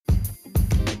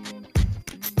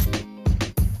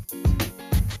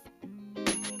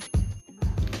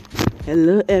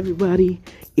Hello, everybody.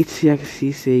 It's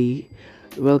Yaksise.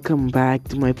 Welcome back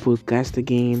to my podcast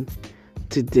again.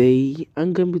 Today,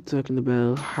 I'm going to be talking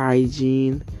about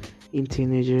hygiene in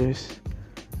teenagers.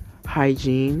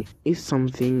 Hygiene is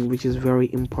something which is very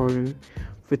important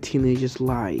for teenagers'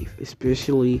 life,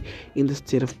 especially in the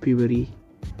state of puberty.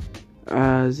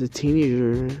 As a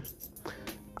teenager,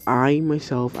 I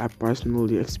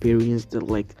personally experienced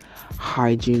that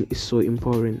hygiene is so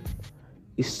important.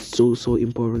 It's so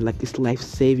important. Like it's life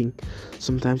saving.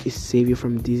 Sometimes it saves you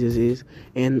from diseases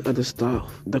and other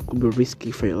stuff that could be risky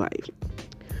for your life.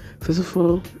 First of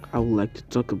all, I would like to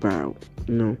talk about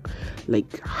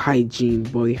hygiene,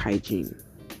 body hygiene.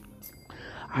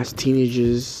 As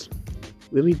teenagers,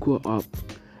 when we grow up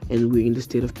and we're in the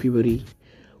state of puberty,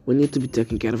 we need to be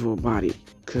taking care of our body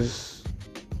because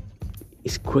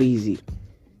it's crazy.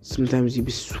 Sometimes you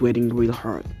be sweating real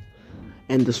hard,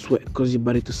 and the sweat causes your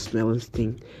body to smell and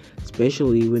stink,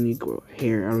 especially when you grow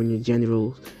hair around your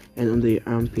genitals and under your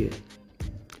armpit.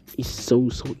 It's so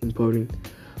important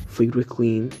for you to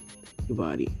clean your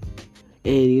body,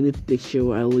 and you need to take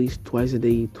shower at least twice a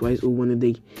day, twice or one a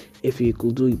day if you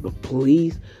could do it. But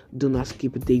please do not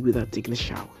skip a day without taking a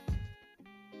shower.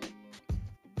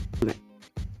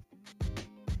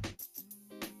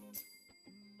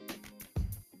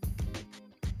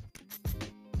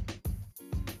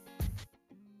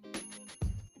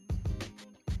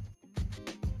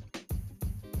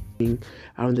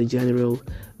 Around the general,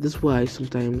 that's why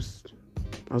sometimes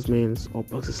as men or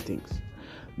boxes things,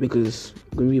 because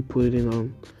when we put it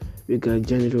in we got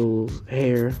genitals,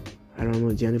 hair, I don't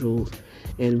know, genitals,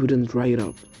 and we don't dry it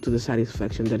up to the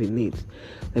satisfaction that it needs.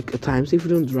 Like at times, if you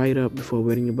don't dry it up before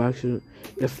wearing your boxer,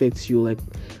 it affects you. Like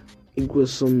it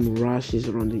grows some rashes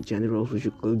around the genitals, which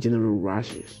you call genital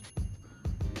rashes.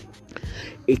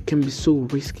 It can be so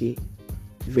risky,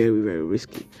 very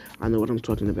risky. I know what I'm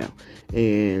talking about,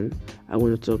 and I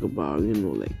want to talk about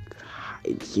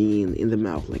hygiene in the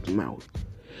mouth, like mouth.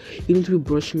 You need to be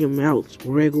brushing your mouth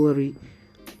regularly,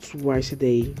 twice a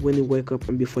day when you wake up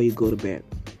and before you go to bed.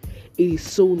 It is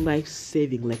so life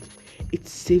saving. Like it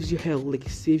saves your health, like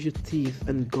it saves your teeth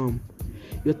and gum.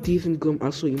 Your teeth and gum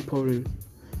are so important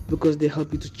because they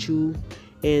help you to chew,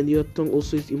 and your tongue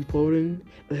also is important.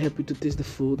 They help you to taste the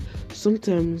food.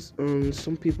 Sometimes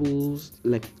some people's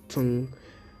tongue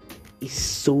is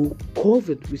so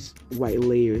covered with white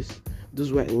layers.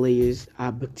 Those white layers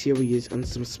are bacteria and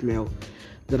some smell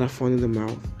that are found in the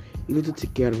mouth. You need to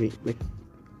take care of it. Like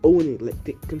own it. Like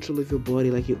take control of your body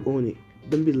like you own it.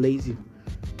 Don't be lazy.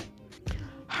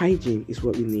 Hygiene is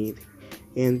what we need.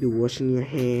 And be washing your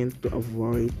hands to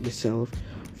avoid yourself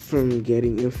from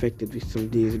getting infected with some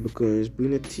disease, because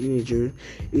being a teenager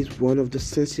is one of the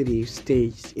sensitive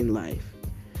stages in life.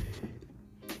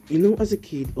 As a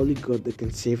kid, only God that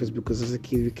can save us, because as a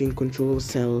kid we can control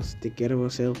ourselves, take care of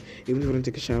ourselves. Even if you don't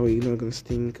take a shower, you're not gonna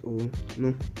stink or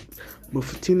no. But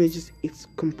for teenagers, it's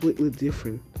completely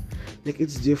different. Like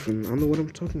it's different. I know what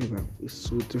I'm talking about. It's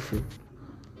so different.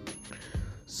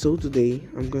 So today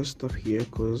I'm gonna stop here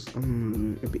because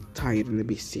I'm a bit tired and a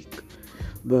bit sick.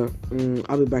 But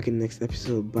I'll be back in the next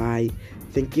episode. Bye.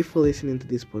 Thank you for listening to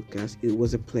this podcast. It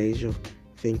was a pleasure.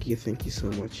 Thank you so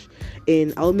much.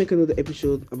 And I'll make another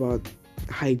episode about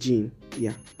hygiene.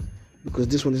 Yeah. Because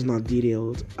this one is not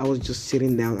detailed. I was just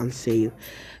sitting down and saying,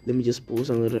 let me just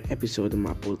post another episode in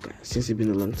my podcast since it's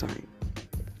been a long time.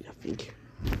 Yeah, thank you.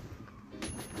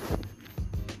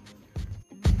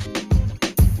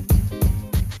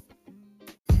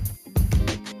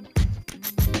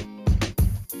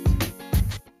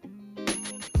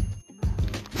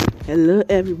 Hello,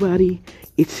 everybody.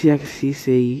 It's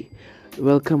Yaksise.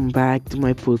 Welcome back to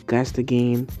my podcast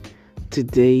again.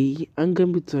 Today, I'm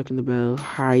going to be talking about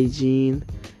hygiene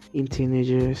in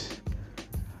teenagers.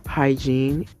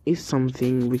 Hygiene is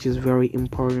something which is very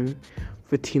important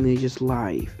for teenagers'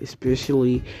 life,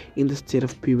 especially in the state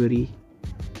of puberty.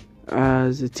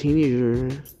 As a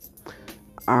teenager,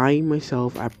 I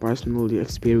personally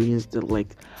experienced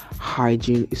that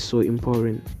hygiene is so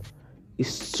important. It's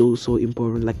so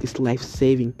important. Like it's life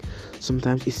saving.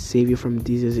 Sometimes it saves you from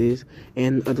diseases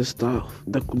and other stuff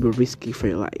that could be risky for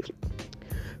your life.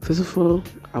 First of all,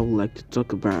 I would like to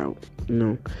talk about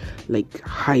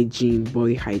hygiene,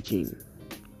 body hygiene.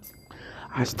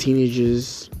 As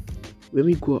teenagers, when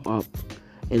we grow up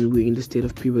and we're in the state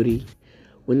of puberty,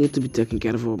 we need to be taking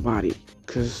care of our body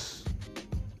because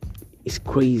it's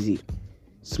crazy.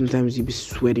 Sometimes you be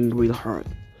sweating real hard,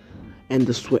 and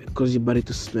the sweat causes your body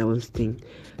to smell and stink,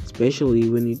 especially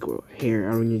when you grow hair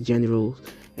around your genitals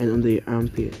and under your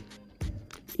armpit.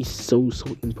 It's so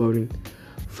important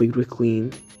for you to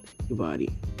clean your body,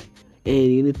 and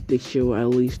you need to take shower at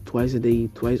least twice a day,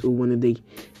 twice or one a day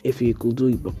if you could do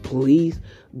it. But please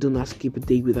do not skip a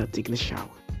day without taking a shower.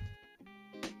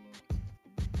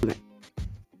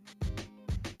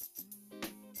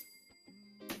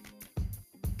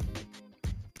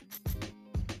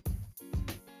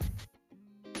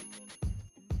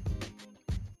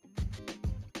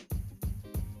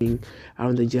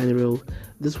 Around the general,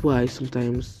 that's why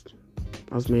sometimes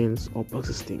as men our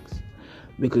boxes stinks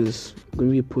because when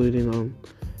we put it in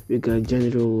we got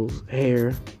genitals,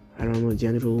 hair, I don't know,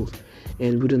 genitals,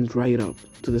 and we don't dry it up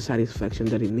to the satisfaction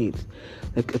that it needs.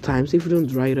 Like at times, if you don't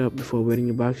dry it up before wearing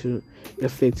your boxer, it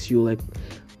affects you. Like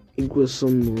it grows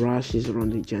some rashes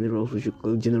around the genitals, which you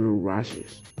call genital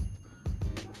rashes.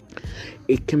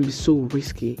 It can be so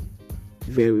risky,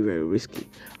 very very risky.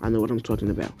 I know what I'm talking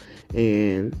about,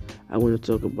 and I want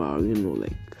to talk about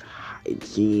like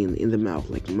hygiene in the mouth,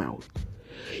 like mouth.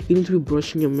 You need to be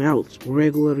brushing your mouth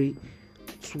regularly,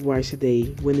 twice a day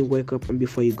when you wake up and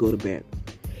before you go to bed.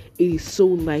 It is so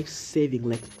life saving.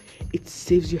 Like it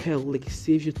saves your health. Like it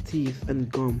saves your teeth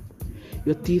and gum.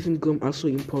 Your teeth and gum are so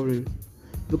important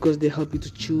because they help you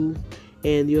to chew,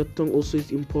 and your tongue also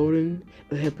is important.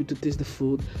 They help you to taste the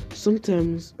food.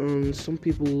 Sometimes, some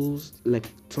people's like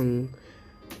tongue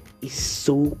is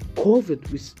so covered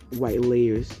with white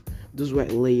layers. Those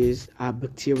white layers are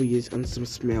bacteria and some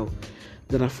smell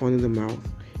that are found in the mouth.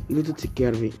 You need to take care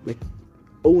of it. Like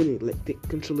own it. Like take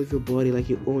control of your body like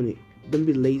you own it. Don't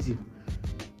be lazy.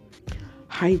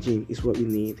 Hygiene is what we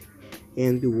need,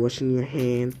 and be washing your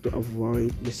hands to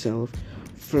avoid yourself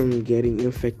from getting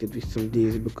infected with some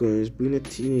disease, because being a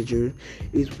teenager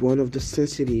is one of the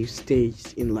sensitive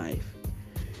stages in life.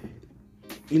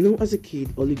 As a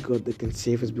kid, only God that can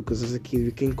save us, because as a kid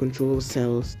we can control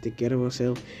ourselves, take care of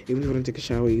ourselves. Even if we don't take a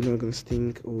shower, you're not gonna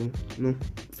stink or no.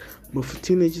 But for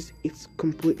teenagers, it's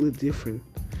completely different.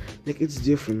 Like it's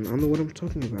different. I know what I'm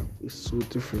talking about. It's so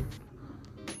different.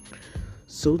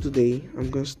 So today I'm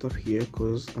gonna stop here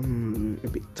because I'm a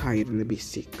bit tired and a bit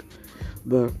sick.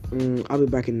 But I'll be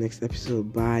back in the next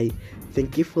episode. Bye.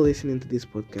 Thank you for listening to this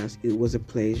podcast. It was a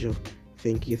pleasure.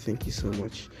 Thank you so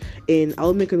much. And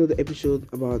I'll make another episode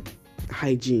about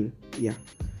hygiene. Yeah.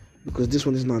 Because this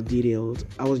one is not detailed.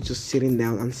 I was just sitting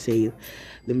down and saying,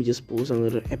 let me just post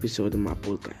another episode in my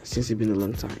podcast since it's been a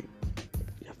long time.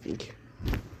 Yeah, thank you.